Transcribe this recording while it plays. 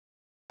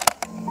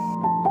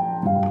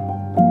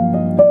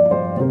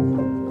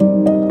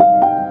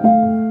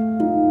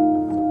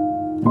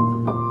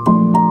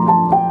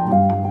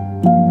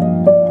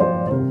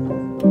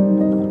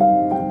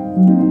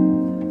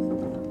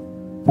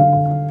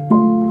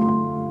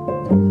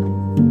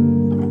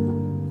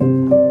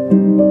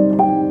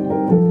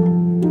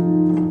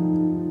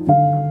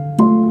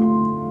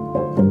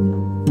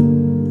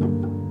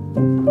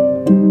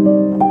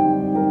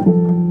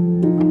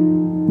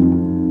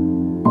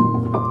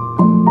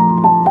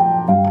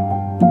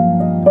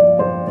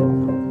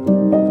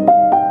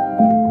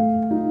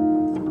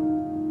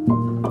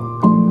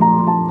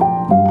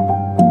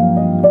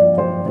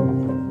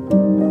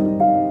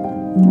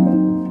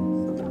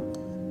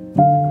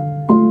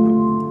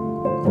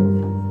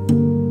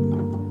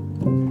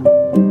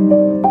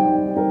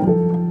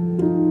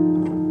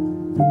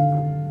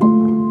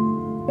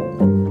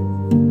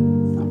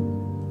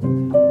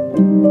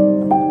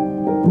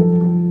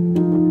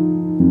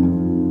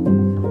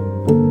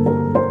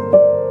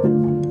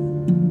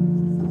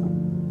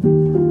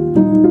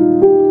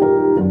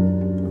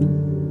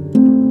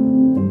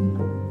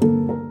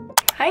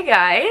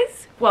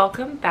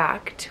welcome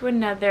back to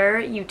another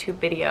YouTube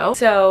video.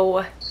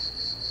 So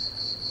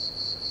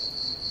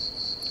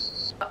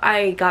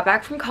I got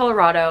back from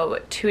Colorado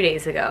 2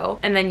 days ago,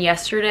 and then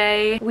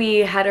yesterday we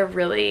had a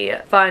really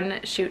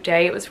fun shoot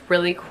day. It was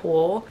really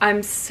cool.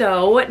 I'm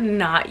so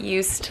not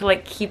used to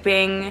like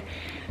keeping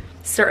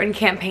certain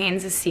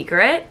campaigns a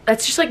secret.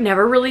 That's just like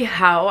never really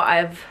how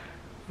I've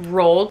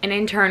rolled, and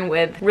in turn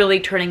with really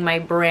turning my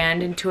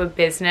brand into a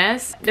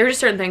business. There are just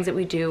certain things that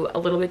we do a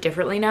little bit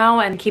differently now,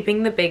 and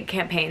keeping the big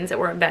campaigns that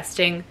we're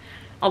investing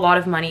a lot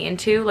of money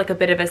into like a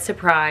bit of a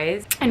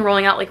surprise, and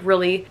rolling out like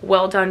really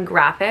well done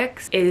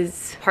graphics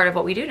is part of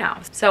what we do now.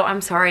 So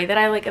I'm sorry that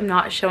I am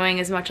not showing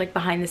as much like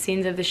behind the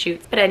scenes of the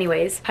shoots, but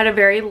anyways, had a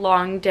very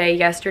long day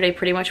yesterday.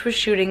 Pretty much was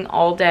shooting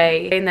all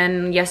day, and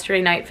then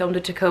yesterday night filmed a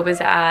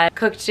Tacovas ad,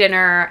 cooked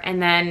dinner,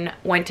 and then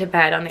went to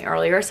bed on the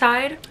earlier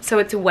side. So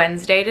it's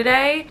Wednesday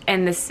today,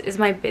 and this is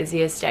my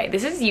busiest day.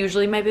 This is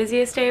usually my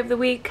busiest day of the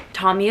week.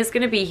 Tommy is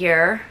gonna be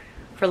here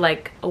for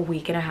like a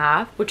week and a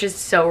half, which is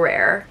so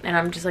rare, and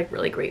I'm just like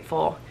really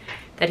grateful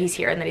that he's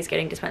here and that he's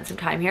getting to spend some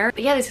time here.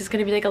 But yeah, this is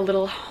gonna be like a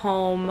little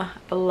home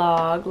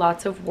vlog,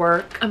 lots of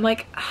work. I'm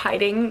like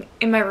hiding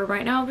in my room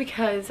right now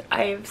because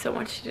I have so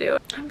much to do.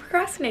 I'm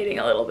procrastinating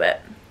a little bit.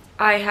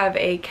 I have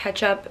a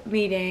catch-up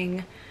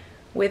meeting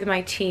with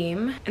my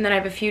team, and then I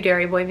have a few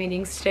Dairy Boy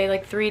meetings today,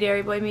 like 3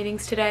 Dairy Boy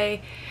meetings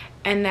today,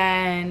 and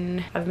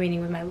then I have a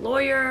meeting with my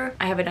lawyer.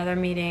 I have another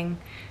meeting,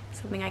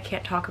 something I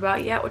can't talk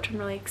about yet, which I'm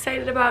really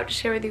excited about to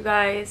share with you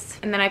guys.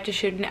 And then I have to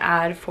shoot an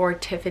ad for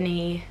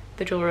Tiffany,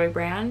 the jewelry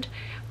brand,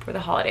 for the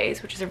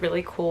holidays, which is a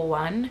really cool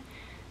one.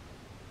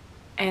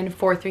 And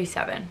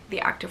 437, the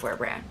activewear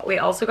brand. Wait,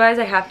 also guys,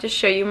 I have to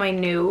show you my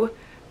new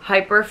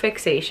hyper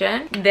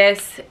fixation.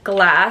 This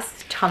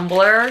glass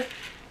tumbler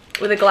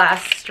with a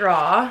glass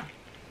straw,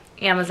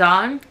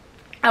 Amazon.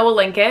 I will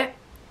link it.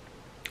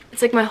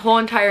 It's like my whole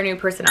entire new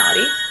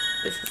personality.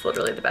 This is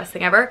literally the best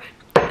thing ever.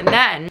 And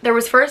then there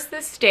was first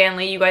this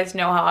Stanley. You guys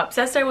know how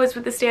obsessed I was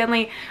with the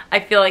Stanley. I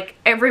feel like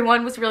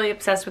everyone was really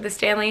obsessed with the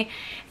Stanley.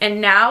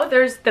 And now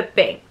there's the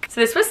Bink.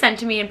 So this was sent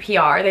to me in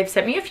PR. They've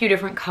sent me a few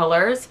different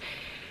colors,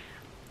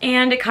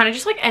 and it kind of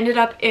just like ended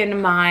up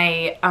in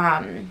my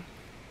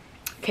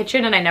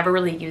kitchen, and I never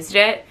really used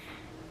it.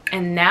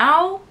 And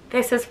now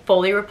this has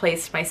fully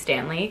replaced my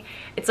Stanley.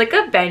 It's like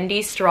a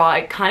bendy straw.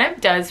 It kind of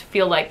does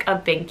feel like a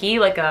Binky,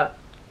 like a,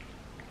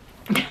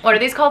 what are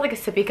these called? Like a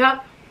sippy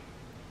cup?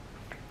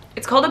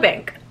 It's called a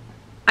Bink.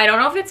 I don't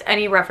know if it's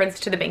any reference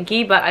to the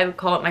Binky, but I would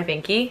call it my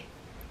Binky.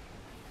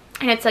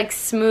 And it's like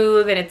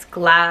smooth and it's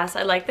glass.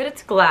 I like that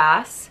it's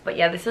glass. But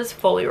yeah, this has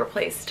fully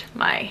replaced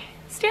my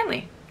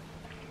Stanley.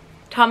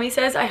 Tommy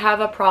says I have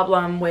a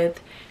problem with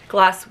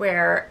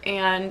glassware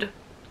and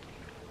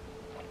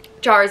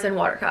jars and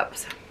water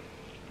cups.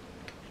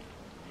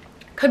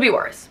 Could be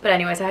worse. But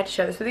anyways, I had to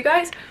share this with you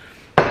guys.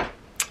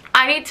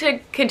 I need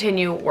to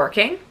continue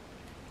working.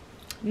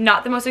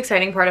 Not the most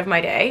exciting part of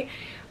my day,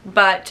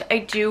 but I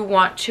do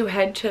want to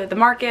head to the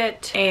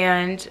market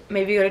and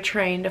maybe go to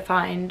train to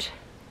find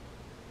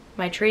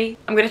my tree.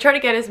 I'm gonna try to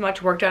get as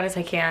much work done as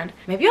I can.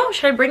 Maybe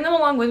should I bring them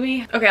along with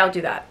me? Okay, I'll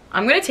do that.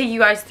 I'm gonna take you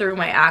guys through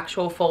my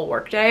actual full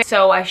work day.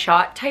 So I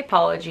shot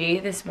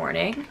typology this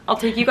morning. I'll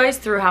take you guys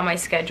through how my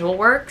schedule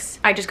works.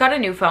 I just got a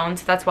new phone,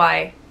 so that's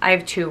why I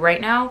have 2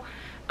 right now.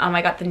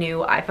 I got the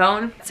new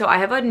iPhone. So I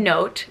have a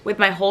note with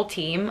my whole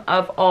team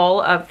of all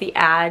of the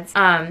ads.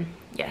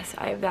 Yes,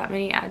 I have that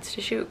many ads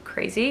to shoot,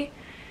 crazy.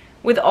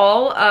 With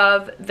all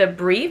of the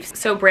briefs.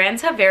 So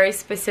brands have very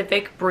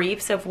specific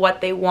briefs of what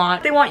they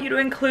want. They want you to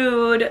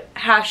include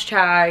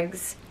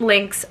hashtags,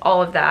 links,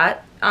 all of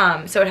that.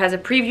 So it has a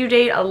preview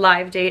date, a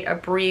live date, a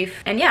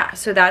brief, and yeah,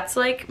 so that's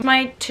like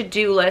my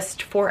to-do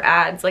list for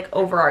ads, like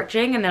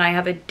overarching. And then I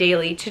have a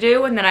daily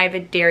to-do, and then I have a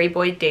Dairy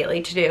Boy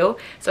daily to-do.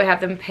 So I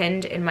have them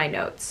pinned in my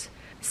notes.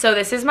 So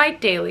this is my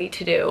daily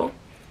to-do.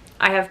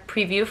 I have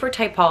preview for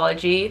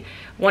typology,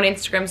 1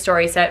 Instagram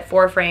story set,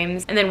 4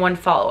 frames, and then 1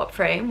 follow-up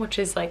frame, which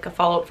is like a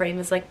follow-up frame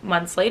is like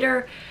months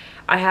later.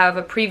 I have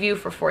a preview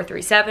for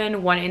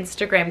 437, 1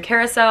 Instagram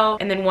carousel,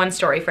 and then 1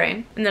 story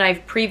frame. And then I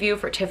have preview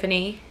for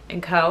Tiffany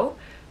 & Co.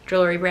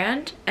 jewelry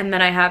brand, and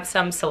then I have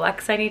some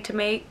selects I need to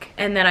make.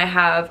 And then I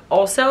have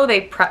also,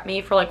 they prep me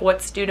for like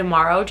what's due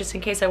tomorrow, just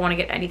in case I want to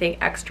get anything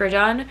extra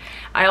done.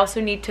 I also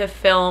need to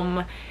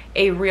film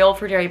a reel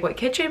for Dairy Boy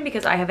Kitchen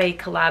because I have a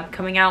collab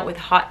coming out with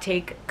Hot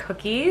Take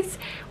cookies,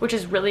 which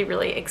is really,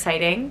 really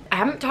exciting. I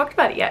haven't talked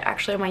about it yet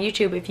actually on my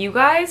YouTube. If you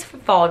guys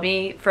followed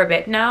me for a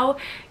bit now,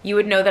 you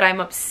would know that I'm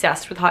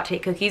obsessed with Hot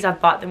Take cookies.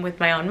 I've bought them with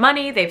my own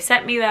money. They've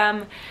sent me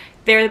them.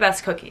 They're the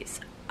best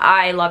cookies.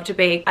 I love to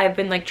bake. I've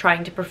been like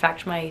trying to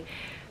perfect my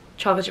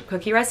chocolate chip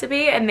cookie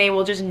recipe, and they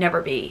will just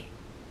never be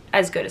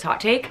as good as Hot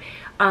Take.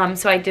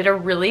 So I did a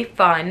really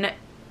fun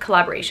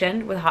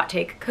collaboration with Hot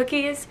Take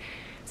cookies.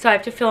 So I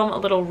have to film a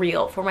little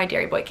reel for my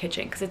Dairy Boy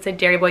Kitchen because it's a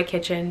Dairy Boy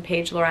Kitchen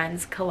Paige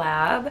Lorenz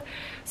collab.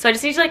 So I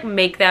just need to like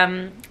make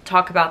them,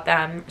 talk about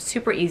them.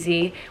 Super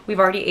easy. We've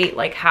already ate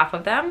like half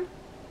of them.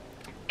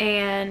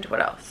 And what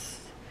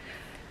else?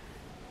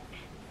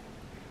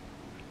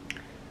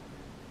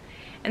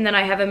 And then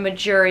I have a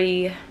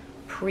Majuri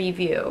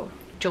preview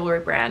jewelry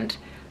brand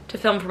to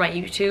film for my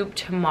YouTube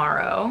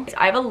tomorrow.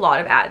 I have a lot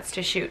of ads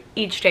to shoot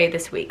each day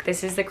this week.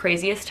 This is the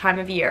craziest time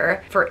of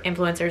year for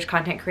influencers,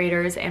 content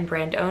creators, and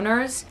brand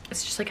owners.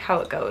 It's just like how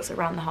it goes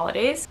around the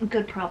holidays.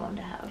 Good problem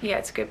to have. Yeah,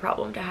 it's a good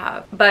problem to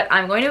have. But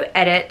I'm going to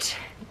edit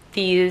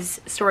these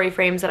story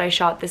frames that I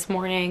shot this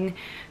morning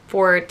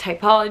for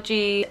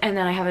typology, and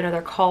then I have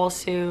another call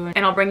soon,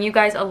 and I'll bring you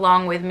guys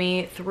along with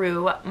me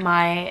through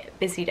my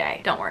busy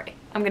day. Don't worry,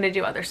 I'm gonna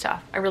do other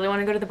stuff. I really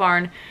want to go to the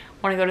barn,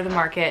 want to go to the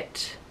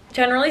market.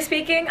 Generally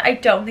speaking, I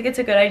don't think it's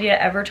a good idea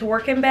ever to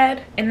work in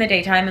bed in the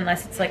daytime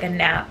unless it's like a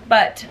nap,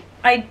 but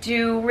I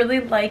do really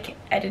like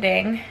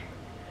editing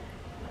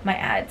my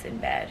ads in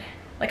bed.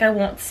 Like, I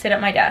won't sit at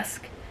my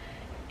desk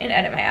and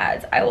edit my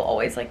ads. I will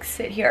always like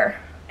sit here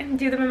and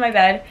do them in my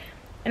bed,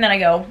 and then I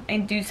go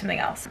and do something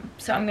else.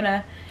 So I'm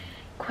gonna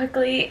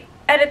quickly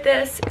edit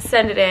this,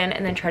 send it in,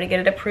 and then try to get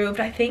it approved.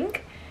 I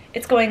think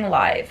it's going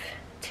live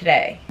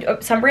today.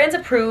 Some brands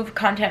approve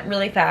content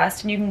really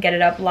fast and you can get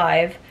it up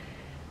live.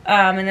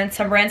 And then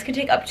some brands can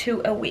take up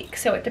to a week,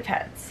 so it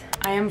depends.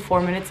 I am 4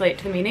 minutes late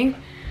to the meeting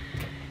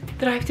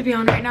that I have to be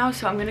on right now,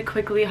 so I'm gonna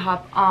quickly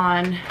hop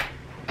on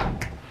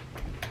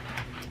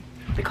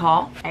the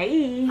call.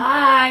 Hey.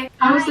 Hi.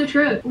 How was the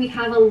trip? We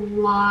have a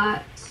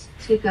lot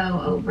to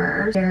go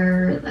over.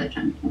 The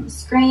gentleman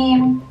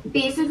scream.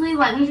 Basically,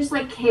 let me just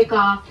like kick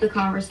off the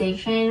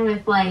conversation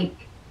with like,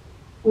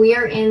 we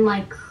are in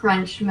like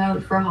crunch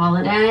mode for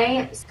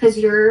holiday because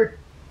your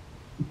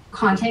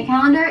content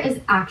calendar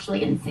is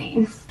actually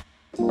insane.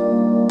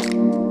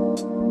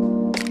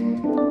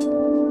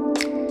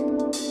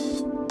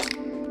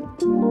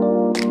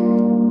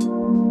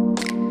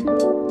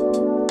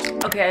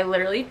 Okay, I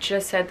literally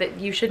just said that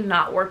you should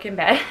not work in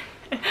bed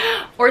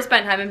or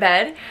spend time in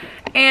bed,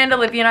 and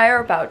Olivia and I are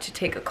about to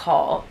take a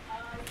call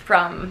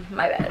from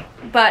my bed.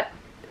 But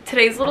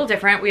today's a little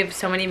different. We have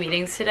so many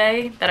meetings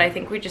today that I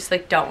think we just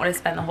like don't want to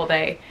spend the whole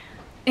day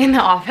in the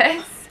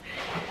office.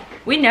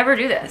 We never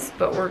do this,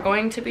 but we're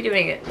going to be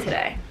doing it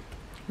today.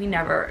 We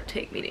never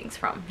take meetings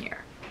from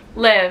here.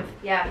 Liv,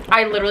 Yeah.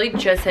 I literally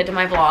just said to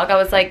my vlog, I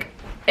was like,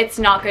 it's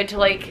not good to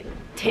like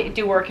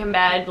do work in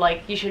bed,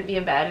 like you should be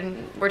in bed,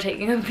 and we're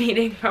taking a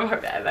meeting from our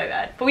bed, my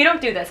bed. But we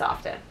don't do this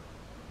often.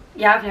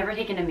 Yeah, I've never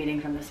taken a meeting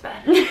from this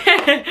bed.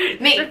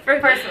 Me,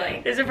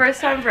 personally. There's a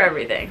first time for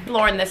everything.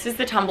 Lauren, this is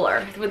the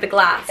tumbler with the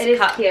glass It is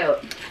cup.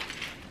 cute.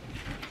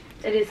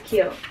 It is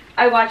cute.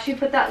 I watched you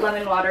put that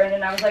lemon water in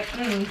and I was like,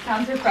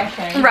 sounds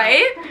refreshing.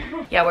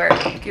 Right? Yeah, where?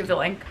 Give the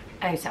link.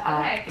 I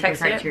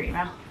Text it to your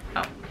email.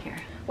 Oh, here.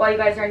 While you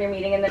guys are in your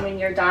meeting, and then when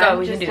you're done, Oh,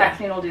 we just can do text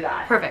that. me and we'll do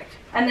that. Perfect.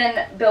 And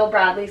then Bill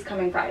Bradley's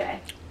coming Friday.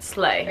 Are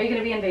Slay. you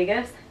gonna be in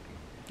Vegas?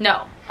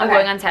 No, I'm Okay.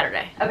 going on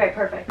Saturday. Okay,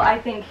 perfect. I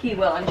think he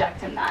will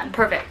inject him then.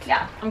 Perfect.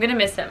 Yeah. I'm gonna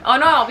miss him. Oh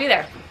no, I'll be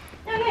there.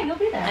 Oh yeah, you'll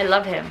be there. I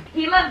love him.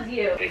 He loves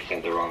you. They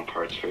sent the wrong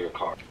parts for your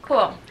car.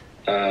 Cool.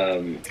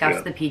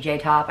 That's the PJ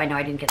top. I know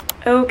I didn't get.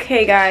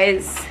 Okay,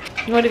 guys.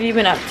 What have you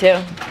been up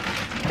to?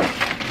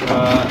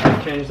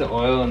 I changed the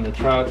oil in the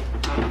truck.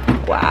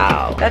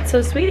 Wow, that's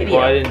so sweet of you.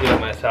 Well, I didn't do it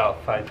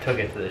myself. I took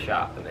it to the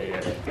shop and they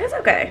did it. It's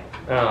okay.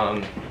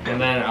 And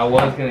then I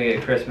was gonna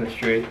get a Christmas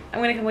tree,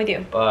 I'm gonna come with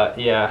you. but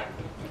yeah,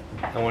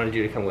 I wanted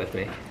you to come with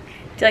me. Do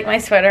you like my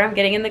sweater? I'm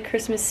getting in the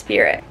Christmas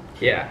spirit.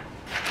 Yeah,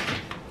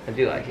 I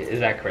do like it. Is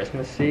that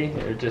Christmassy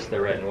or just the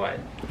red and white?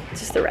 It's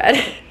just the red.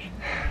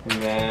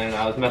 And then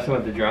I was messing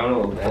with the drone a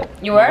little bit.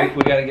 You were?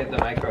 We gotta get the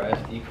micro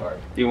SD card.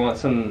 Do you want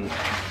some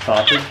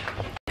sausage?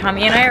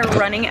 Tommy and I are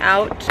running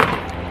out.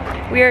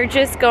 We are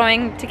just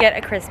going to get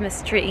a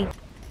Christmas tree.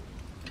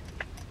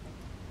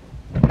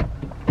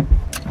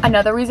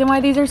 Another reason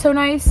why these are so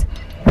nice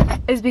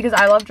is because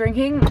I love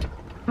drinking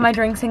my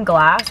drinks in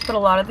glass, but a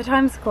lot of the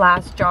times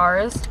glass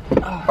jars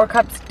or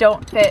cups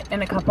don't fit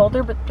in a cup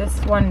holder, but this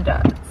one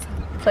does.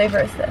 What flavor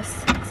is this?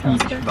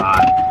 Smells good.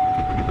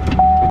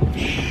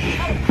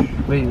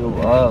 We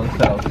love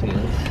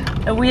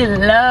Celsius. We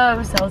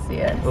love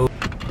Celsius. Oh.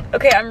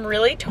 Okay, I'm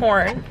really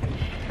torn.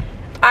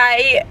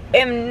 I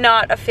am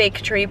not a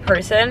fake tree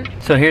person.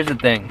 So here's the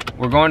thing.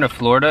 We're going to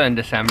Florida in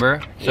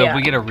December, so Yeah. if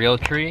we get a real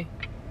tree,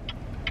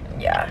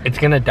 Yeah, it's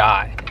gonna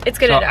die. it's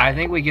gonna So die. I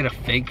think we get a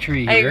fake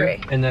tree I here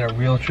agree. and then a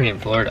real tree in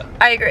Florida.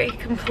 I agree,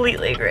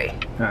 completely agree.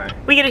 Alright.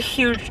 We get a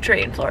huge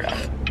tree in Florida.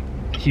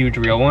 Huge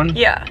real one?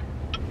 Yeah.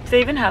 Do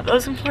they even have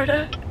those in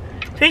Florida?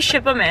 Do they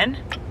ship them in?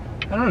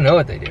 I don't know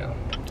what they do.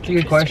 It's a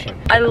good question.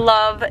 I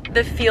love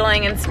the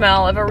feeling and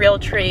smell of a real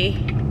tree,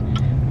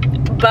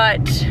 but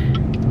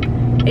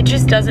it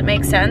just doesn't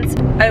make sense.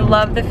 I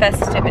love the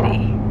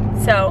festivity.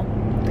 So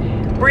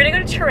we're gonna go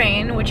to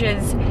Terrain, which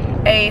is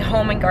a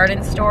home and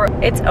garden store.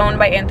 It's owned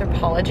by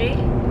Anthropology.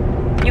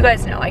 You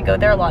guys know I go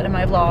there a lot in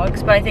my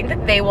vlogs, but I think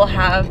that they will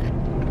have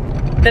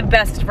the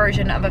best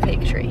version of a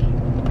fake tree.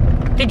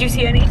 Did you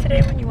see any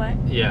today when you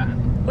went? Yeah.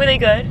 Were they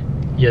good?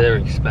 Yeah, they're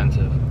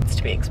expensive. It's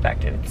to be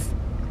expected. It's,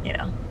 you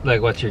know.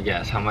 Like, what's your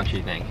guess? How much do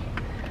you think?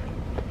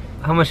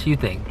 How much do you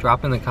think?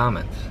 Drop in the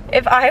comments.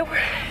 If I were,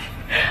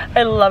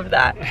 I love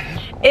that.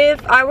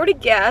 If I were to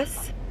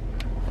guess,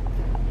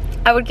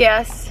 I would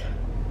guess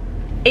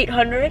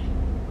 800.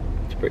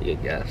 It's Pretty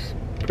good guess.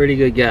 Pretty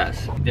good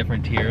guess.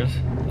 Different tiers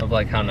of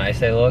like how nice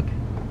they look.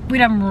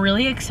 Wait, I'm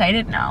really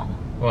excited now.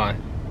 Why?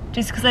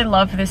 Just because I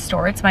love this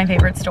store. It's my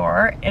favorite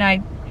store. And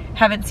I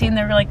haven't seen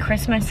their like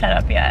Christmas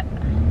setup yet.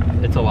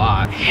 It's a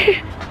lot.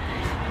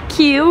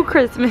 Cue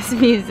Christmas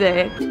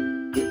music.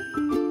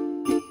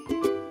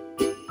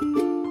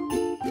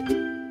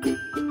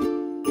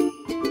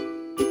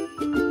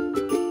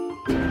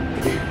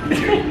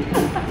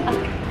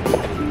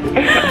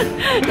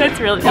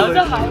 That was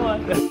a high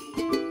one.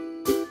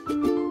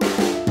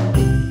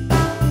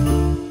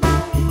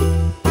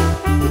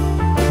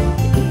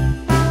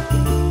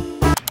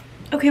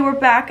 Okay, we're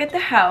back at the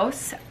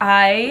house.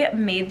 I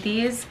made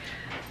these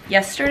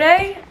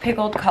yesterday,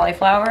 pickled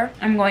cauliflower.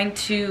 I'm going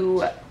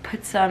to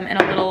put some in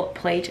a little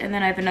plate, and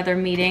then I have another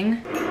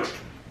meeting.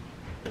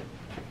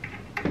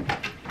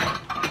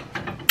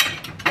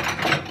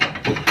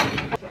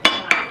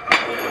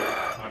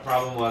 My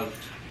problem was...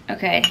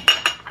 Okay.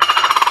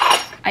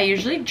 I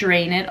usually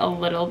drain it a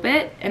little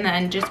bit and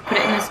then just put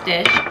it in this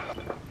dish.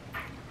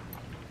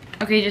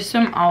 Okay, just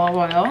some olive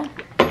oil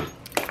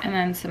and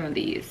then some of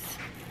these.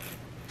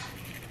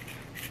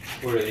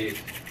 What are these?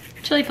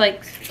 Chili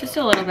flakes, just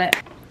a little bit.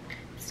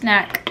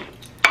 Snack.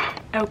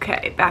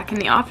 Okay, back in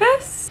the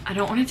office. I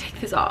don't want to take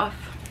this off.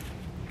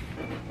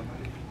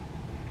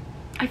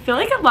 I feel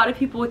like a lot of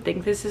people would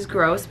think this is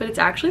gross, but it's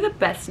actually the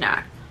best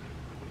snack.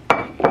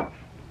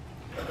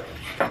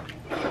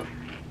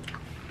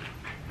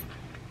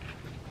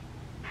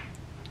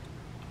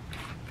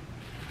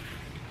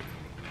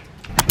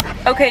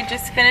 Okay,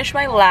 just finished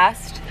my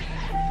last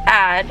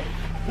ad.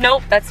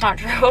 Nope, that's not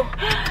true.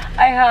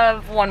 I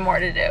have one more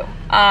to do.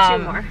 2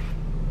 more.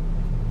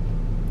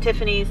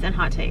 Tiffany's and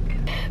hot take.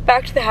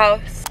 Back to the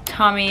house.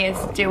 Tommy is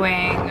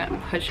doing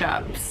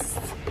push-ups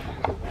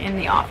in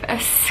the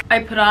office. I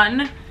put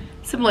on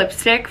some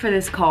lipstick for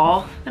this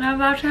call that I'm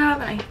about to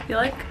have, and I feel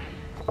like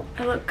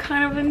I look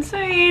kind of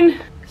insane.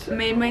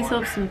 Made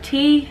myself some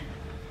tea.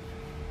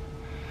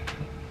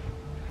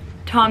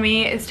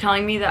 Tommy is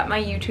telling me that my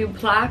YouTube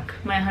plaque,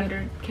 my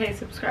 100K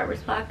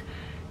subscribers plaque,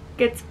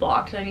 gets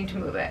blocked. I need to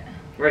move it.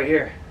 Right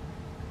here.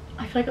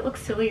 I feel like it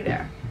looks silly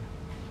there.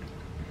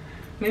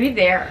 Maybe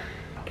there.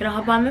 Gonna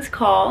hop on this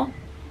call.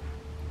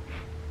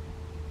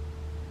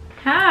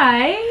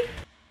 Hi.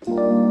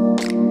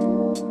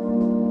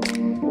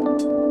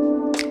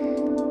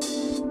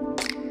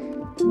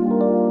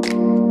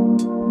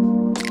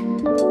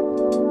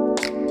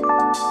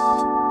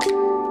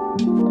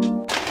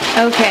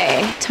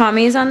 Okay,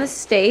 Tommy's on the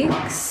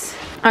steaks.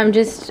 I'm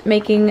just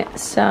making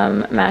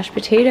some mashed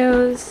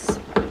potatoes.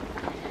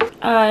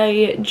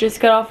 I just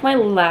got off my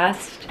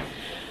last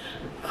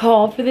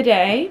call for the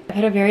day. I've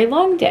had a very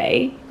long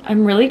day.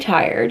 I'm really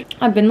tired.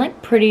 I've been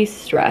like pretty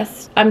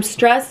stressed. I'm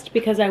stressed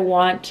because I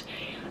want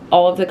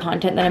all of the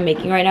content that I'm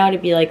making right now to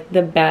be like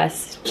the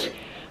best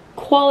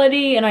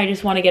quality, and I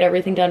just want to get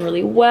everything done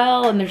really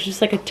well, and there's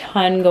just like a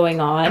ton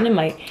going on in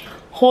my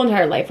whole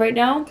entire life right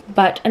now.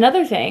 But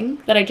another thing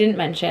that I didn't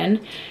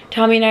mention,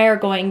 Tommy and I are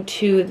going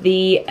to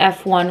the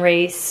F1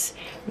 race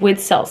with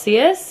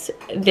Celsius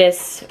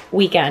this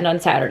weekend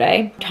on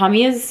Saturday.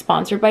 Tommy is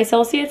sponsored by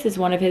Celsius, is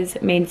one of his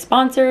main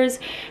sponsors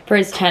for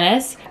his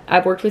tennis.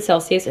 I've worked with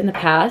Celsius in the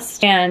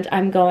past and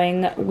I'm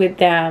going with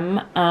them.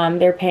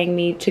 They're paying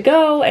me to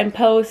go and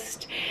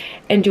post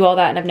and do all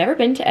that, and I've never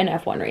been to an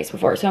F1 race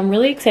before, so I'm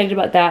really excited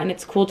about that, and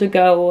it's cool to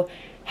go,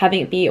 having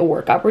it be a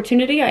work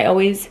opportunity. I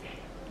always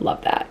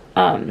love that.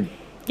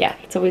 Yeah,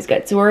 it's always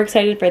good. So we're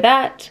excited for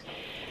that.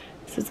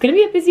 So it's gonna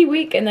be a busy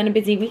week and then a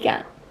busy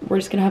weekend. We're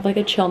just gonna have like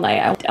a chill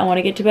night. I want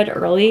to get to bed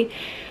early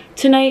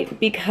tonight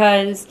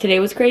because today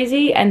was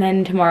crazy, and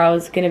then tomorrow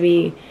is gonna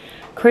be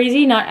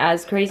crazy. Not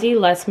as crazy,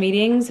 less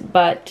meetings,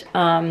 but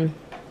I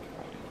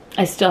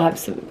still have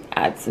some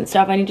ads and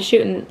stuff I need to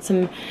shoot and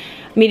some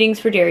meetings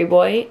for Dairy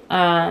Boy,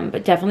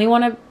 but definitely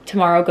want to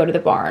tomorrow go to the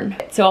barn.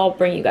 So I'll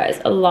bring you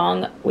guys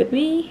along with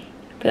me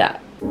for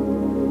that.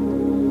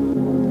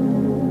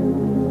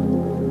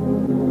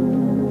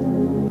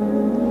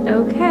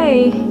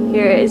 Okay,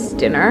 here is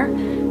dinner.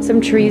 Some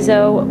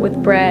chorizo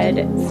with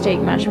bread, steak,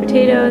 mashed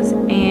potatoes,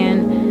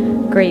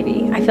 and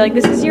gravy. I feel like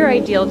this is your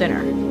ideal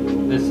dinner.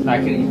 This, I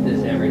could eat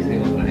this every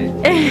single night.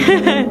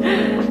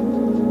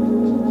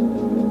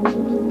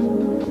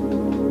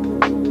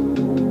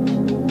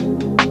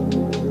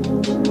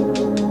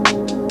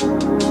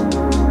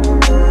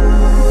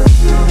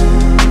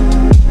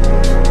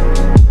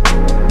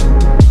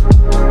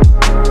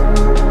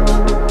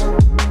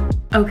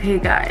 Okay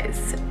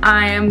guys,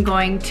 I am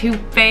going to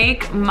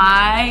bake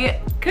my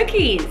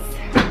cookies.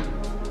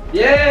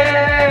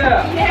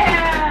 Yeah!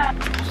 Yeah!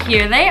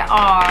 Here they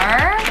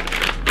are.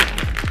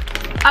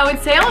 I would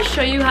say I'll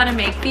show you how to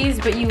make these,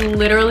 but you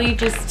literally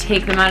just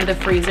take them out of the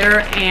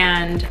freezer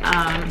and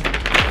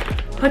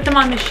put them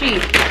on the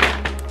sheet.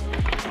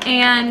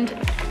 And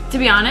to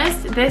be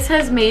honest, this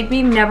has made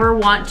me never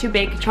want to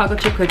bake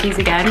chocolate chip cookies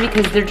again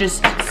because they're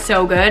just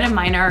so good, and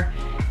mine are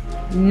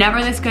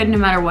never this good no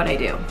matter what I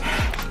do.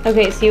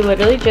 Okay, so you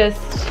literally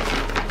just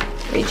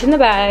reach in the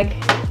bag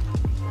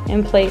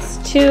and place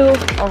 2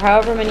 or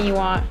however many you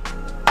want,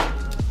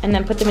 and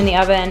then put them in the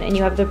oven, and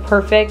you have the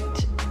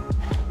perfect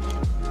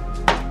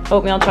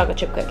oatmeal chocolate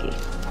chip cookie.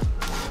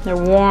 They're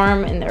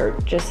warm and they're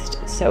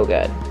just so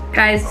good.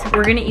 Guys,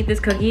 we're gonna eat this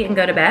cookie and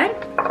go to bed,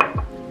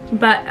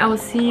 but I will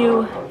see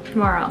you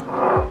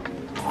tomorrow.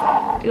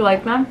 You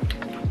like them?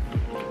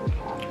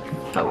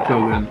 So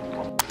good.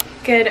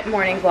 Good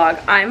morning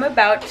vlog. I'm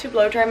about to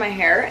blow dry my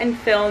hair and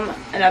film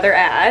another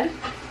ad.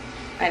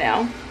 I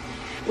know.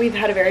 We've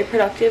had a very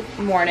productive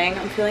morning.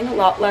 I'm feeling a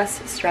lot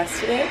less stressed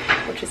today,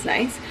 which is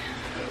nice.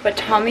 But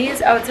Tommy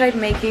is outside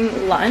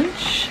making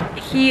lunch.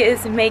 He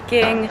is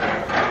making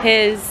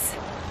his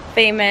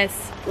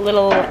famous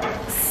little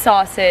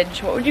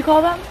sausage, what would you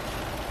call them?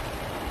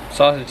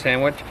 Sausage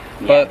sandwich,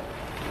 yeah. But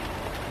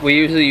we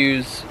usually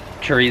use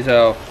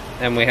chorizo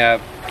and we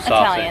have sausage.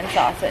 Italian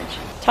sausage.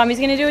 Tommy's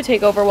gonna do a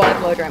takeover while I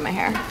blow dry my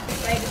hair.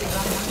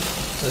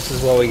 This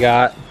is what we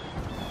got.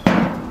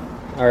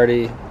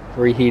 Already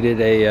reheated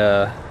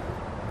a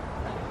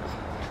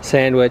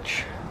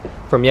sandwich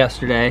from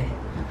yesterday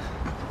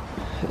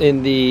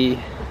in the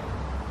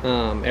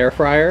air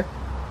fryer.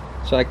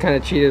 So I kind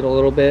of cheated a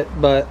little bit,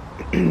 but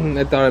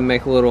I thought I'd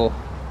make a little,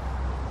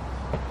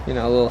 you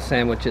know, little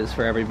sandwiches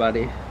for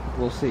everybody.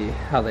 We'll see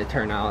how they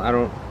turn out. I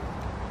don't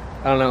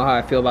know how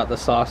I feel about the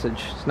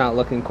sausage. It's not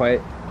looking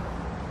quite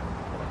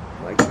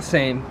like the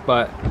same,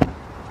 but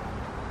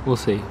we'll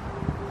see.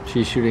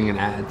 She's shooting an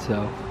ad,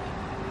 so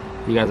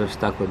you guys are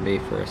stuck with me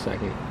for a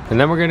second. And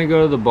then we're gonna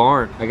go to the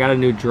barn. I got a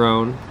new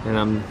drone and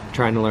I'm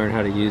trying to learn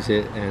how to use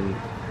it, and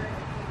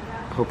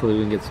hopefully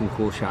we can get some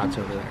cool shots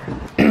over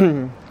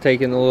there.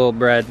 Taking the little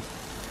bread,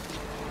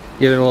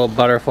 giving a little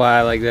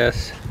butterfly like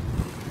this.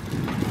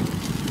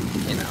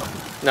 You know,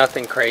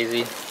 nothing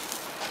crazy.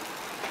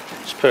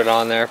 Just put it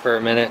on there for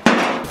a minute.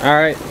 All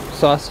right,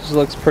 sausage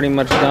looks pretty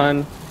much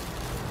done.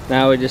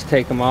 Now we just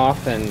take them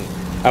off, and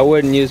I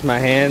wouldn't use my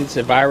hands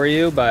if I were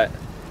you, but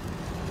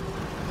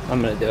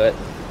I'm gonna do it.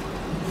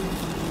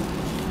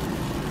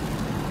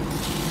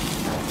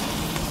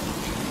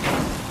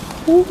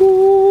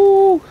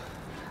 Woo-hoo!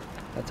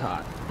 That's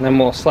hot. And then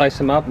we'll slice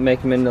them up and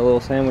make them into little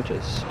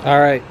sandwiches. All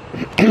right,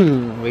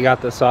 we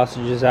got the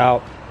sausages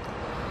out.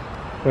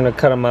 We're gonna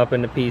cut them up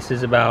into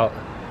pieces about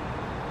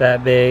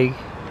that big,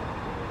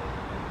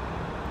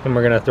 and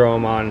we're gonna throw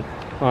them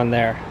on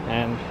there,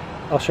 and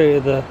I'll show you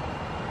the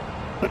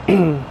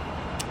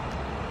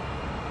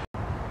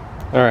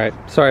Alright,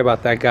 sorry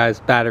about that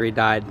guys, battery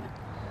died,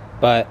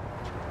 but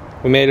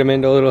we made them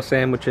into little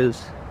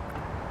sandwiches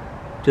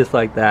just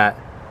like that.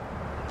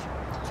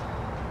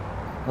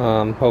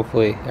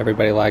 Hopefully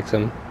everybody likes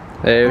them.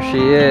 There she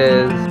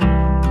is.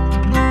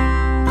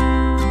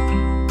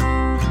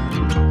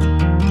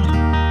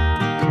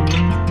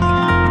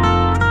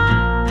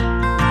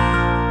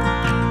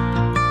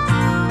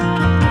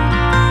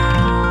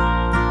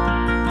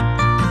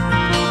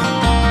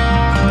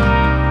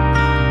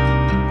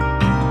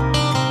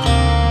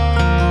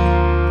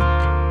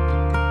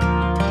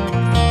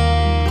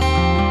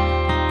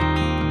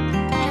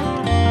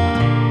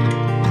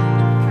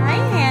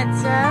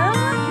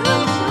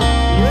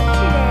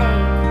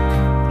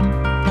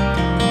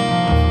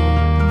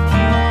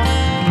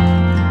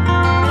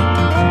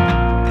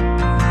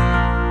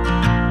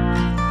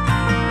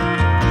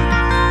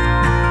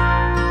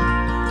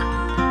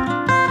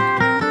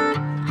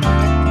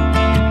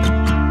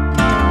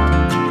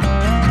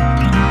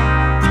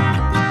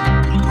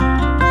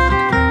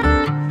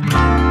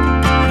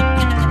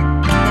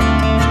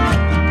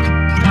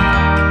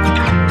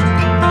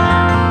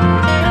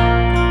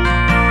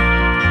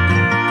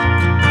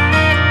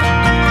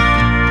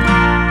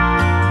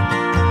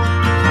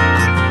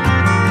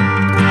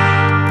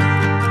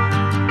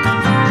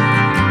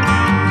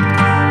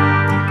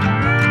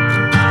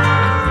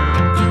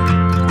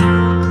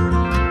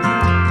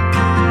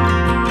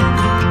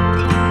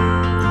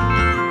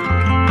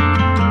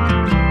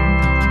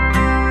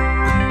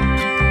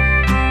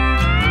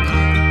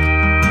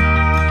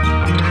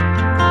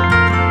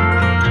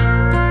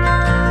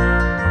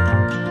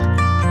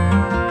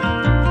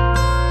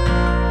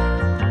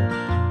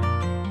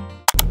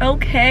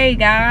 Okay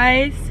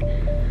guys,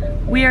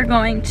 we are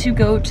going to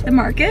go to the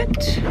market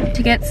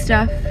to get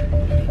stuff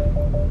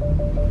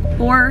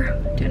for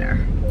dinner.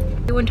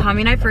 When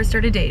Tommy and I first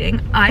started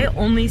dating, I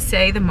only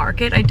say the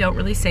market. I don't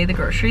really say the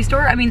grocery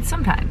store. I mean,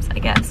 sometimes, I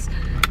guess.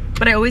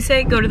 But I always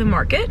say go to the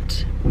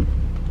market.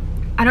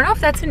 I don't know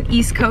if that's an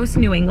East Coast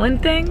New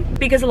England thing,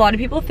 because a lot of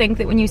people think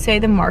that when you say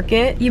the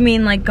market, you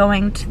mean like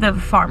going to the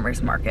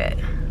farmer's market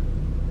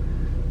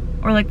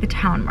or like the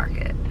town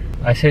market.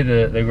 I say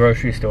the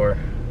grocery store.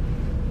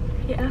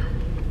 Yeah.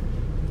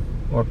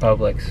 Or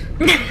Publix.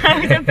 I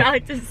was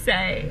about to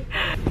say.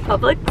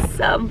 Publix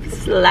sub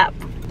slap.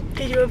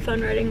 Did you have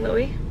fun writing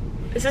Louie?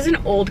 This is an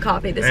old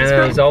copy. This is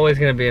from... There's always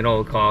gonna be an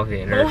old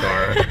coffee in her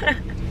car.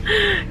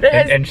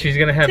 and she's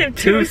gonna have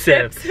two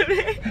sips.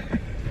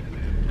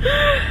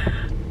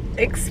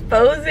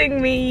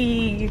 Exposing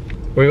me.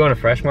 We're going to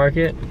Fresh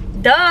Market?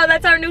 Duh,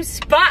 that's our new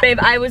spot. Babe,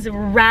 I was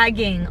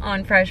ragging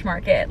on Fresh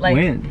Market. Like,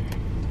 when?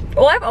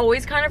 Well, I've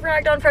always kind of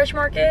ragged on Fresh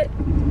Market.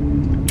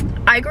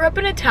 I grew up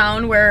in a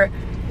town where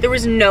there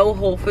was no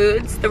Whole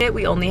Foods.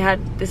 We only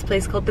had this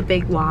place called the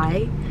Big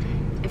Y.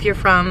 If you're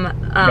from...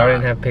 Y'all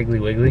didn't have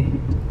Piggly Wiggly?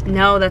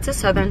 No, that's a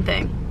southern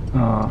thing.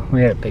 Oh,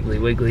 we had a Piggly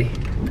Wiggly.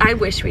 I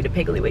wish we had a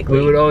Piggly Wiggly.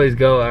 We would always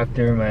go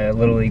after my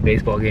Little League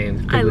baseball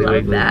games. I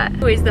love that.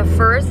 Anyways, the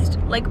first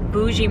like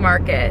bougie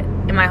market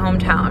in my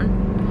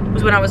hometown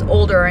was when I was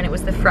older, and it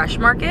was the Fresh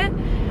Market.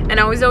 And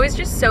I was always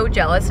just so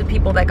jealous of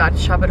people that got to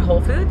shop at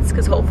Whole Foods,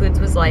 because Whole Foods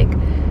was like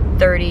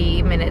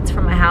 30 minutes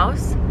from my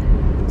house.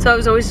 So I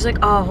was always just like,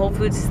 oh, Whole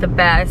Foods is the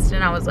best.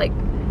 And I was like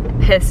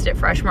pissed at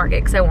Fresh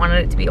Market because I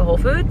wanted it to be a Whole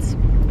Foods.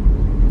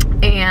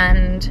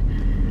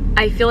 And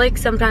I feel like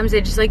sometimes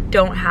they just like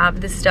don't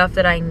have the stuff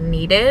that I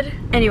needed.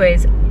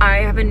 Anyways, I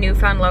have a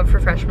newfound love for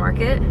Fresh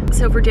Market.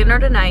 So for dinner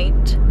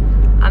tonight,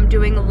 I'm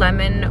doing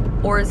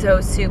lemon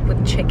orzo soup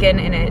with chicken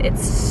in it.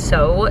 It's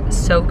so,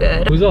 so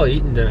good. Who's all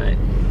eating tonight?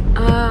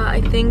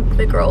 I think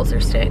the girls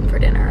are staying for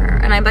dinner.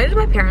 And I invited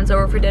my parents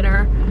over for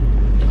dinner.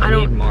 I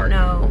don't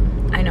know.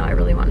 I know, I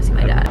really want to see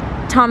my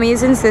dad.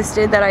 Tommy's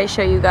insisted that I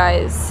show you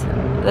guys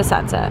the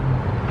sunset.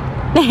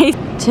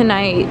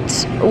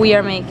 Tonight, we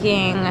are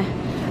making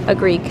a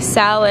Greek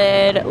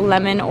salad,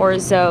 lemon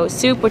orzo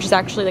soup, which is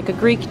actually like a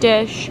Greek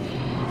dish.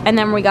 And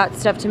then we got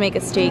stuff to make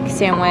a steak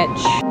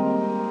sandwich.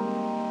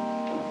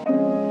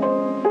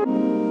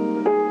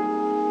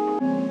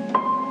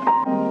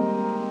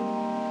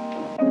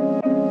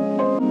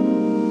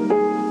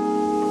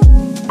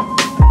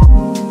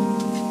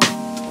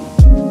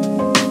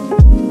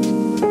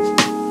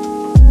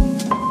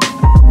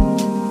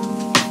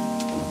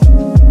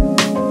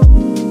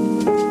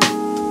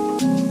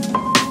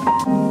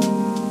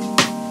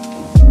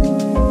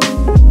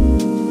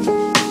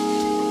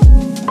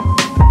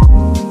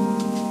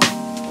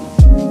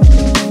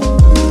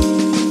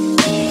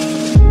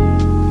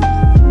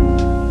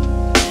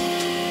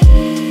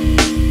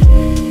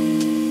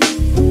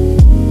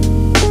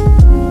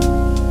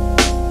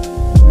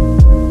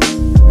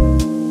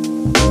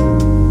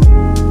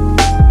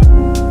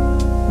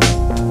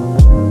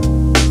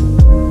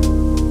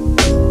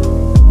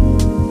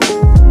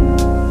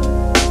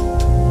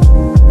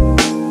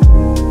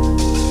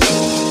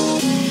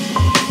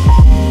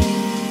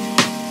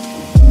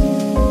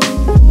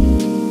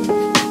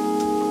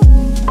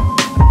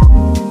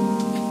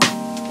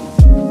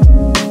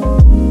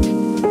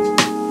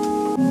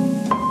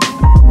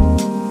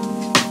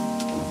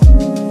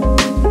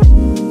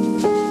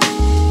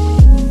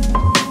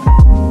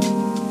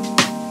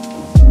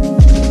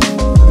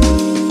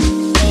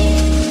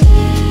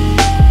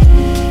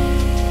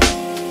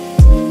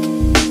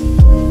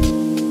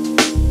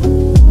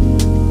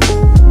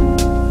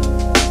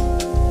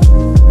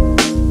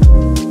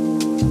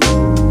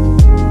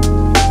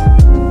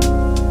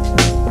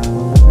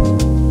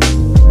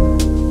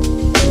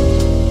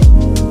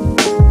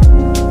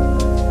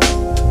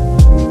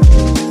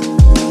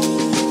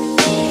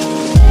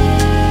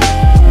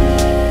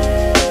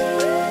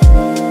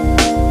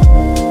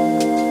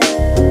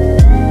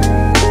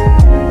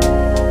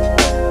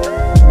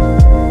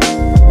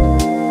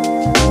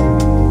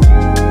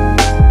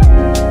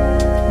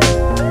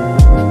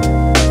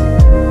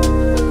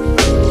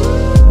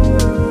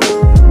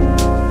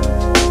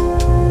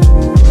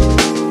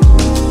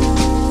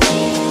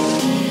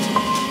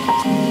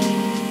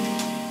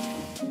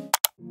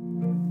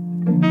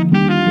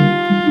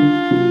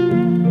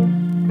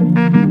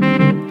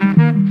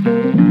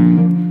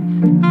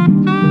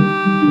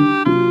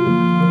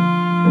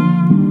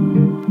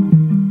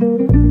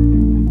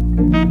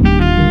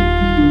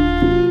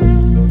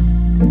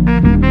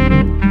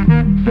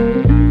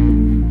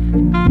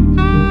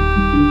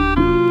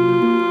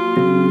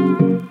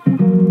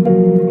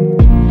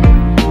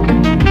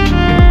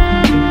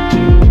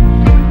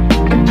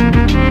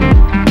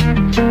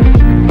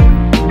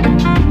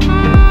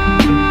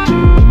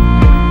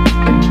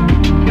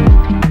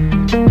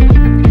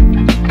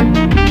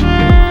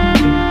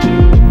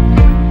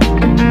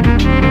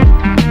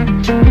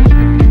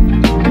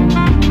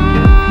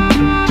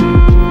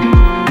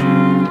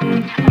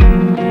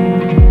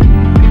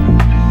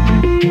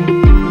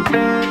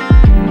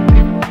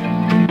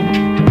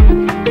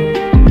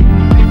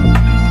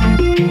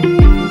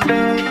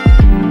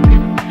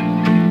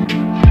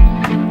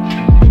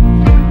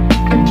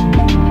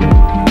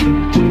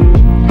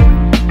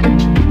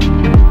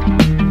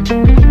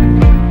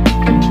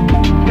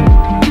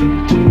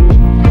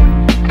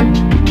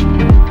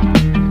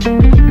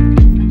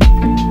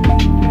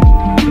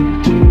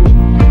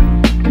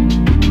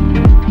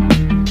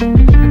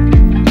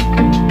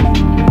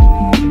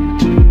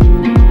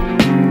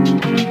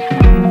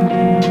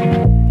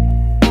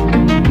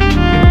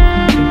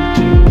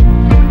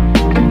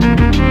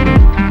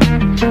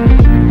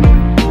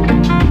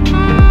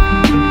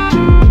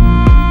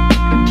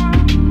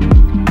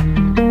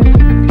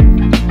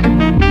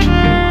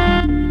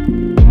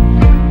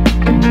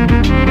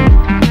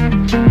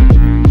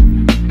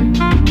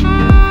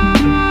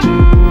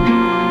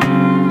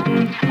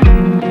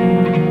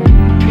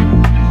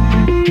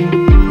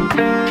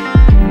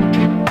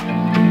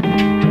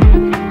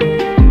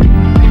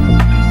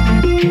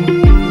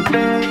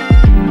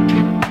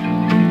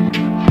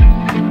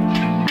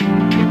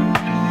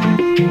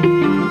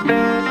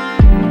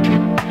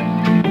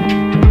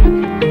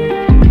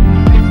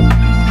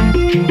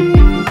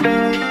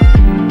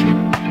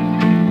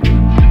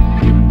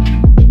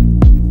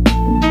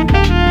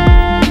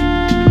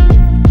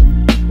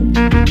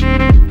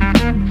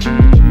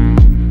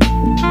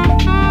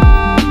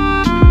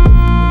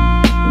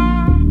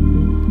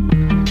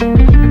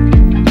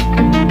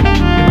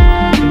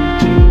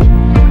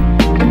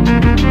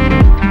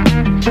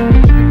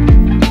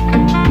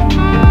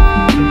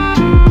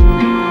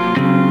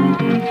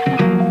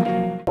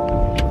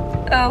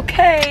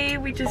 Okay,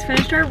 we just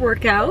finished our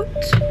workout.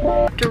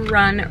 To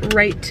run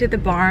right to the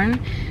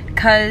barn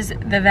because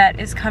the vet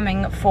is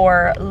coming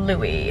for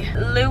Louis.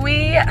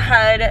 Louis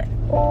had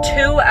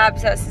 2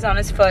 abscesses on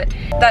his foot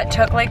that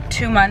took like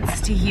 2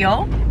 months to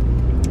heal,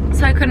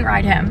 so I couldn't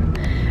ride him.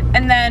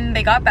 And then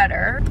they got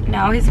better.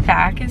 Now his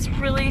back is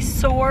really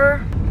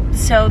sore,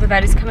 so the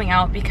vet is coming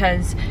out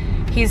because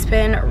he's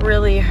been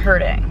really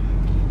hurting.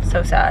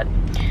 So sad,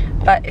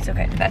 but it's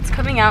okay. The vet's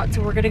coming out,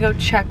 so we're gonna go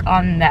check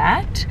on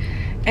that.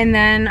 And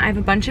then I have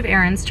a bunch of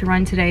errands to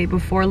run today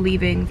before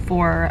leaving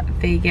for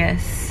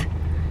Vegas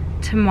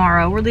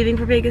tomorrow. We're leaving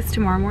for Vegas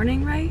tomorrow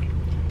morning, right?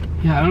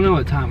 Yeah, I don't know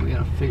what time. We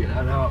gotta figure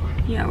that out.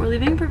 Yeah, we're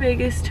leaving for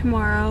Vegas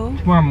tomorrow.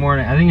 Tomorrow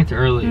morning. I think it's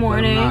early.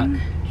 Morning. But I'm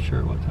not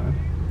sure what time.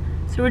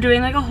 So we're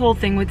doing like a whole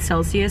thing with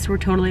Celsius. We're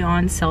totally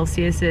on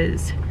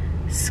Celsius's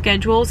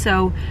schedule.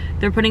 So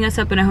they're putting us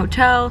up in a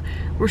hotel.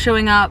 We're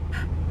showing up,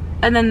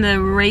 and then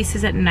the race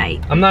is at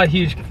night. I'm not a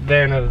huge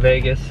fan of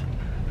Vegas.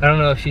 I don't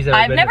know if she's ever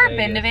I've been never to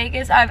Vegas. been to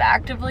Vegas. I've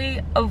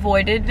actively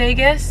avoided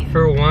Vegas.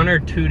 For 1 or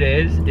 2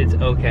 days, it's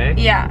okay.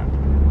 Yeah.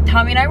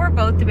 Tommy and I were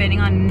both debating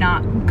on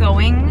not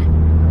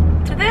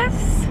going to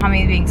this.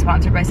 Tommy being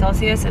sponsored by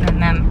Celsius and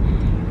then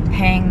them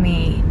paying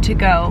me to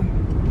go.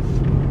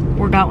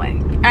 We're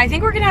going. And I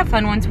think we're gonna have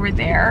fun once we're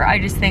there. I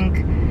just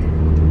think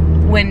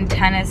when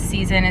tennis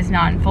season is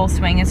not in full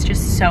swing, it's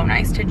just so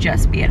nice to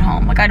just be at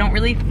home. Like, I don't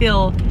really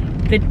feel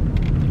the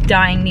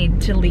dying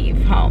need to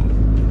leave home.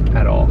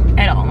 At all,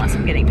 unless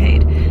I'm getting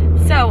paid.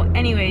 So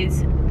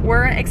anyways,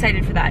 we're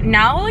excited for that.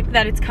 Now like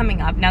that it's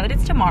coming up, now that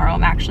it's tomorrow,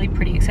 I'm actually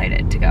pretty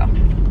excited to go.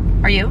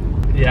 Are you?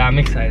 Yeah, I'm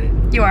excited.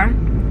 You are?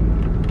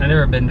 I've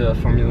never been to a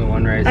Formula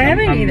 1 race. I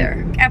haven't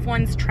either.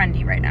 F1's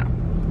trendy right now.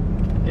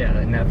 Yeah,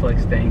 the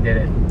Netflix thing did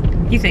it.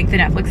 You think the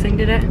Netflix thing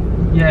did it?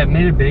 Yeah, it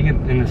made it big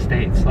in the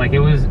States. Like it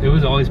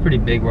was always pretty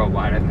big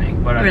worldwide, I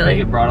think. But I Really?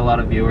 think it brought a lot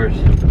of viewers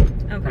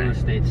from the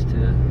States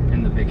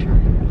in the picture.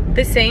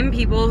 The same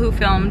people who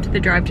filmed the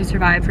Drive to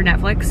Survive for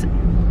Netflix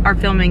are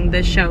filming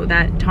the show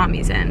that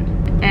Tommy's in.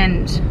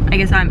 And I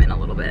guess I'm in a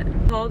little bit.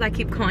 I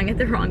keep calling it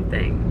the wrong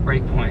thing.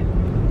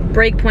 Breakpoint.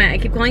 Breakpoint. I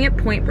keep calling it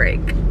Point Break.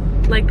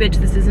 Like,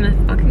 bitch, this isn't a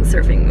fucking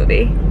surfing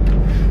movie.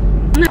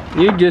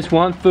 You just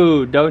want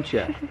food, don't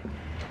you?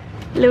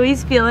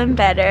 Louis feeling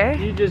better.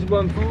 You just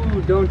want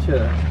food, don't you?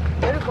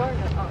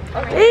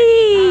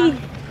 Hey!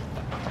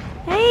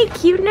 Hey,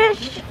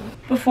 cuteness.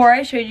 Before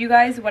I showed you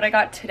guys what I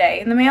got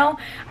today in the mail,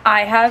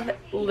 I have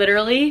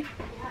literally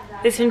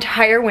this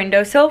entire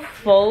windowsill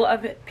full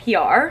of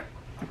PR.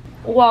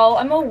 While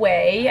I'm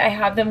away, I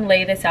have them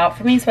lay this out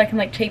for me so I can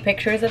like take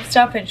pictures of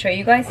stuff and show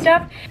you guys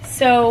stuff.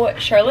 So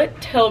Charlotte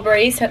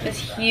Tilbury sent this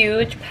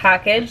huge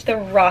package, the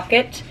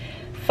Rocket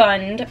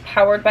Fund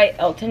powered by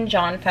Elton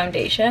John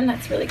Foundation.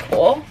 That's really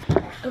cool.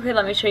 Okay,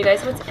 let me show you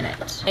guys what's in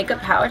it. Makeup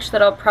pouch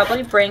that I'll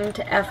probably bring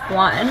to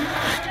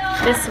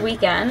F1 this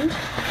weekend.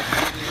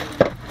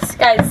 This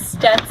guy's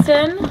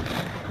Stetson,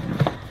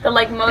 the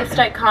like most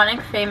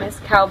iconic famous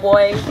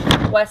cowboy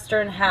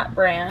western hat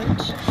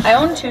brand. I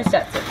own 2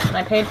 Stetsons and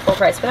I paid full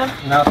price for them.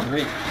 Now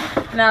 3.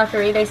 Now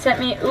 3. They sent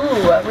me,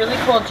 ooh, a really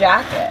cool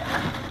jacket.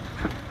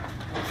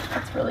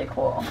 That's really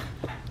cool.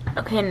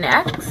 Okay,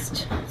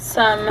 next,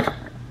 some,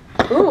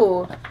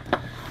 ooh,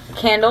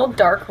 Candle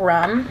Dark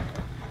Rum.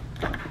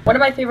 One of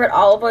my favorite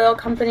olive oil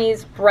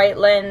companies,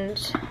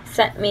 Brightland,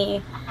 sent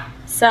me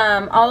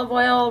some olive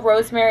oil,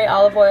 rosemary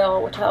olive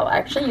oil, which I'll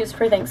actually use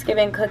for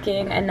Thanksgiving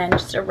cooking, and then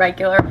just a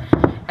regular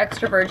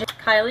extra virgin.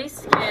 Kylie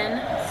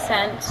Skin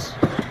sent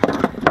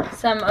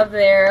some of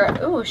their,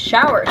 ooh,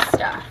 shower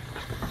stuff.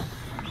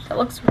 That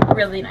looks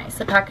really nice.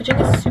 The packaging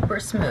is super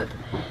smooth.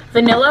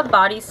 Vanilla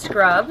Body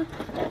Scrub,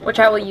 which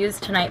I will use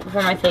tonight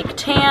before my fake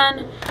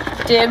tan.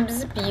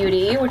 Dibs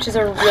Beauty, which is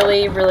a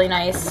really, really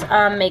nice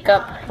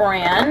makeup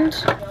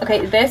brand.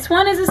 Okay, this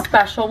one is a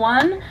special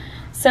one.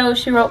 So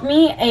she wrote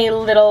me a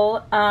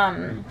little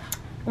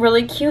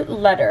really cute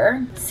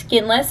letter.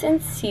 Skinless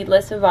and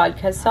seedless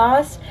vodka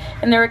sauce.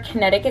 And they're a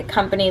Connecticut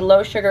company,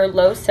 low sugar,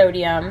 low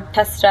sodium,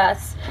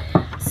 pestas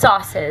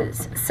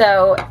sauces.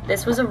 So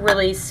this was a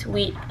really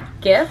sweet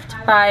gift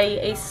by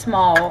a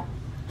small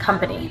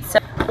company. So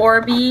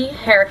Orbi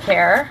Hair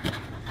Care.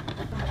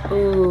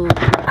 Ooh,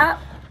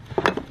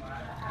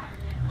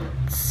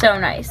 so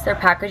nice. Their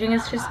packaging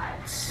is just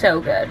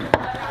so good.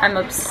 I'm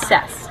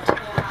obsessed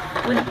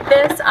with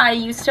this. I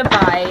used to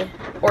buy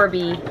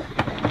Orbi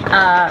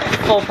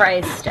full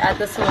priced at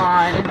the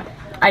salon.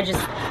 I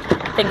just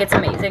think it's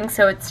amazing.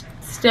 So it's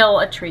still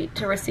a treat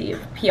to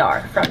receive PR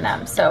from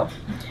them. So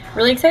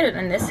really excited.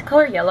 And this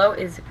color yellow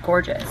is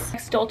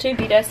gorgeous. Dolce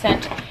Vita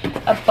sent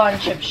a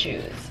bunch of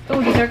shoes.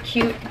 Oh, these are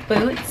cute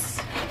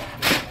boots.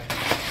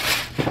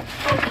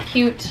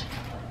 Cute.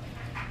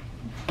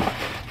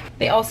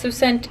 They also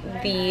sent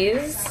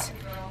these.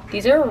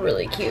 These are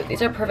really cute.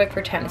 These are perfect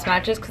for tennis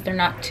matches because they're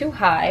not too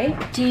high.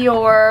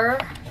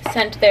 Dior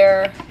sent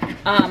their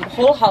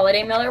whole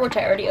holiday mailer, which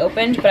I already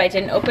opened, but I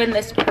didn't open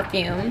this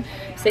perfume.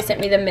 So they sent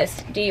me the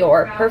Miss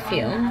Dior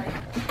perfume.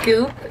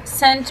 Goop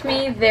sent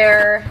me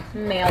their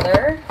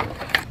mailer.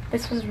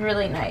 This was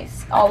really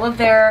nice. All of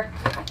their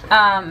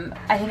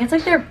I think it's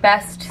like their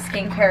best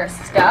skincare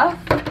stuff.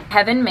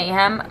 Heaven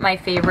Mayhem, my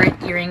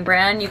favorite earring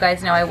brand. You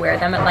guys know I wear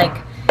them at like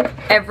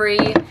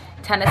every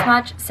tennis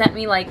match. Sent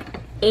me like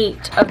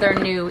 8 of their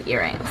new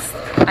earrings.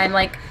 I'm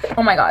like,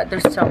 oh my god,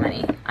 there's so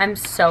many. I'm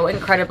so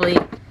incredibly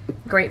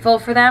grateful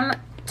for them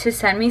to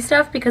send me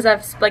stuff because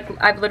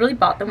I've literally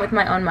bought them with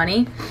my own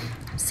money.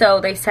 So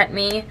they sent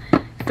me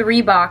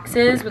 3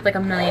 boxes with like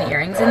 1 million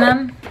earrings in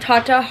them.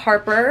 Tata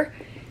Harper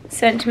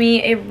sent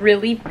me a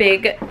really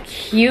big,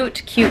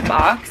 cute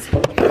box.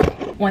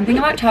 One thing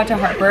about Tata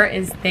Harper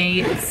is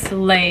they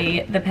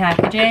slay the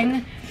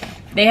packaging.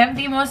 They have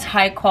the most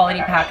high quality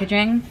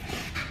packaging.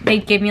 They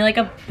gave me like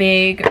a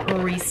big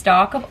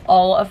restock of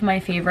all of my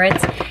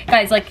favorites.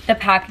 Guys, like the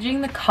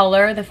packaging, the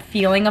color, the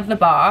feeling of the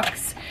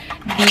box,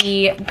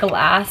 the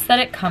glass that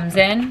it comes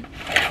in.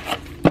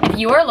 If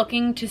you are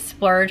looking to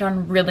splurge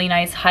on really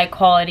nice, high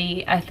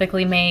quality,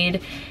 ethically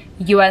made,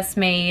 US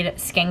made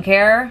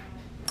skincare,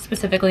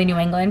 specifically New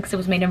England because it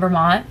was made in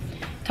Vermont,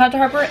 Tata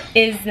Harper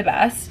is the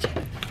best.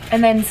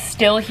 And then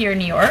Still Here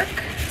New York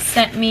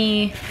sent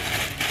me,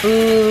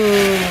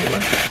 ooh,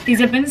 these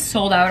have been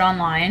sold out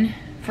online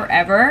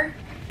forever.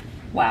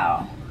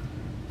 Wow,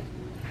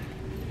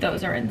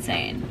 those are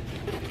insane.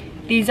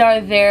 These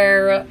are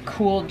their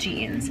cool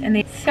jeans and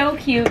they're so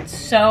cute.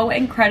 So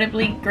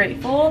incredibly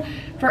grateful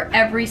for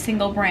every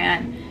single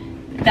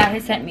brand that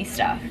has sent me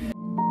stuff.